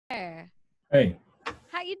Hey.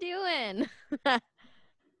 How you doing?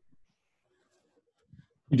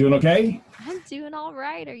 You doing okay? I'm doing all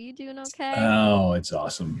right. Are you doing okay? Oh, it's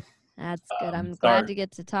awesome. That's good. I'm glad to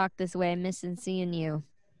get to talk this way. Missing seeing you.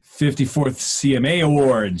 54th CMA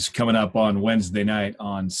Awards coming up on Wednesday night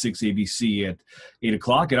on 6ABC at 8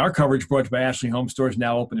 o'clock. And our coverage brought to you by Ashley Home Stores,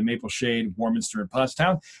 now open in Maple Shade, Warminster, and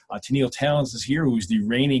Pottstown. Tenille Towns is here, who's the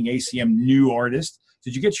reigning ACM new artist.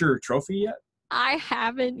 Did you get your trophy yet? I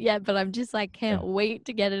haven't yet, but I'm just like, can't wait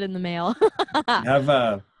to get it in the mail. You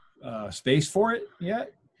have space for it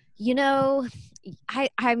yet? You know,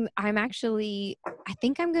 I'm actually, I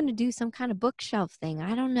think I'm going to do some kind of bookshelf thing.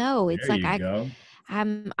 I don't know. It's there like, you go.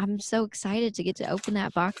 I'm so excited to get to open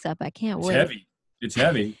that box up. I can't wait. Heavy. It's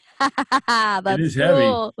heavy. That's it is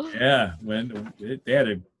cool. heavy. Yeah. When they had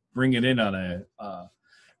to bring it in on a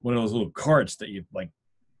one of those little carts that you like.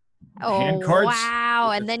 Hand carts.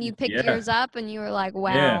 Wow. And then you picked yours up and you were like,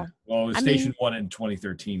 wow. Yeah. Well, it was Station 1 in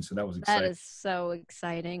 2013, so that was exciting. That is so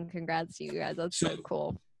exciting. Congrats to you guys. That's so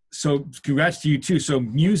cool. So congrats to you too. So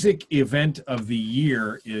Music Event of the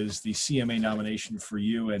Year is the CMA nomination for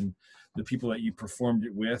you and the people that you performed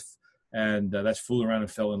it with. And that's Fool Around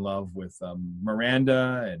and Fell in Love with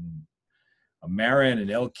Miranda and Marin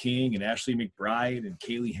and Elle King and Ashley McBride and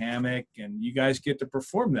Kaylee Hammock. And you guys get to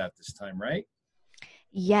perform that this time, right?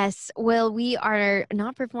 Yes. Well, we are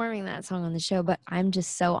not performing that song on the show, but I'm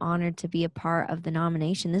just so honored to be a part of the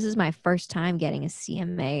nomination. This is my first time getting a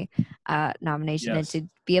CMA nomination, and to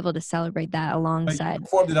be able to celebrate that alongside. You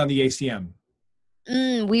performed it on the ACM.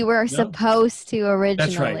 We were supposed to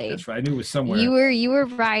originally. That's right. I knew it was somewhere. You were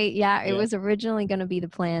right. Yeah, it was originally going to be the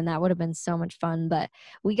plan. That would have been so much fun. But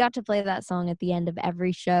we got to play that song at the end of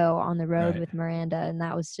every show on the road with Miranda, and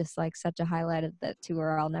that was just like such a highlight of that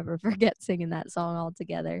tour. I'll never forget singing that song all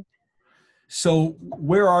together. So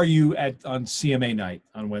where are you on CMA night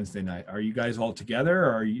on Wednesday night? Are you guys all together,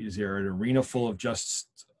 or is there an arena full of just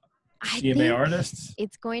CMA artists?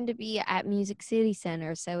 It's going to be at Music City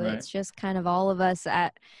Center, so it's just kind of all of us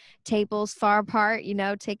at tables far apart, you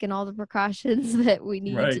know, taking all the precautions that we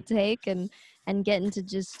need to take and getting to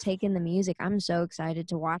just take in the music. I'm so excited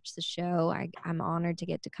to watch the show. I'm honored to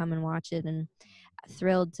get to come and watch it, and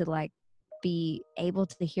thrilled to like be able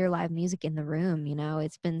to hear live music in the room. You know,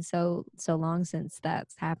 it's been so long since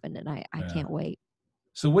that's happened, and I can't wait.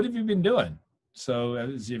 So what have you been doing? So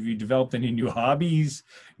have you developed any new hobbies?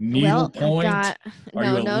 Needlepoint? Are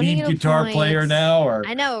you a lead guitar player now? Or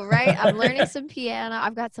I know, right? I'm learning some piano.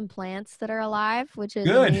 I've got some plants that are alive, which is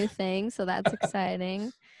a new thing. So that's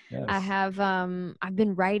exciting. Yes. I've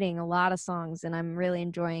been writing a lot of songs, and I'm really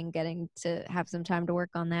enjoying getting to have some time to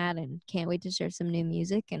work on that, and can't wait to share some new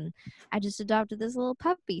music. And I just adopted this little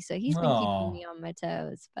puppy, so he's been keeping me on my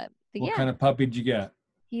toes. But what kind of puppy did you get?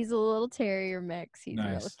 He's a little terrier mix. He's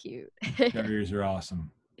real cute. Terriers are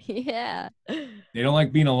awesome. Yeah. They don't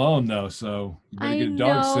like being alone, though, so you better get a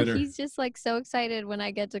dog sitter. He's just like so excited when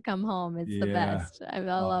I get to come home. It's the best. I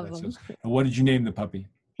love him. And what did you name the puppy?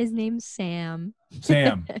 His name's Sam.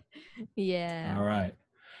 Sam. Yeah. All right.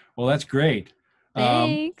 Well, that's great.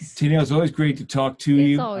 Thanks. Tina, it's always great to talk to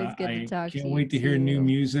you. It's always good to talk to you. I can't wait to hear new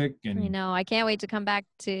music. And I know. I can't wait to come back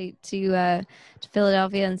to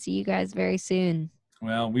Philadelphia and see you guys very soon.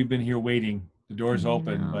 Well, we've been here waiting. The door's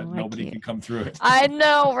open, but nobody can come through it. I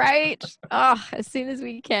know, right? As soon as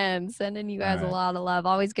we can. Sending you guys a lot of love.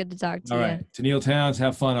 Always good to talk to you. All right. Tenille Towns,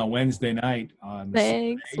 have fun on Wednesday night.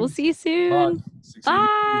 Thanks. We'll see you soon.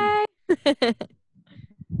 Bye.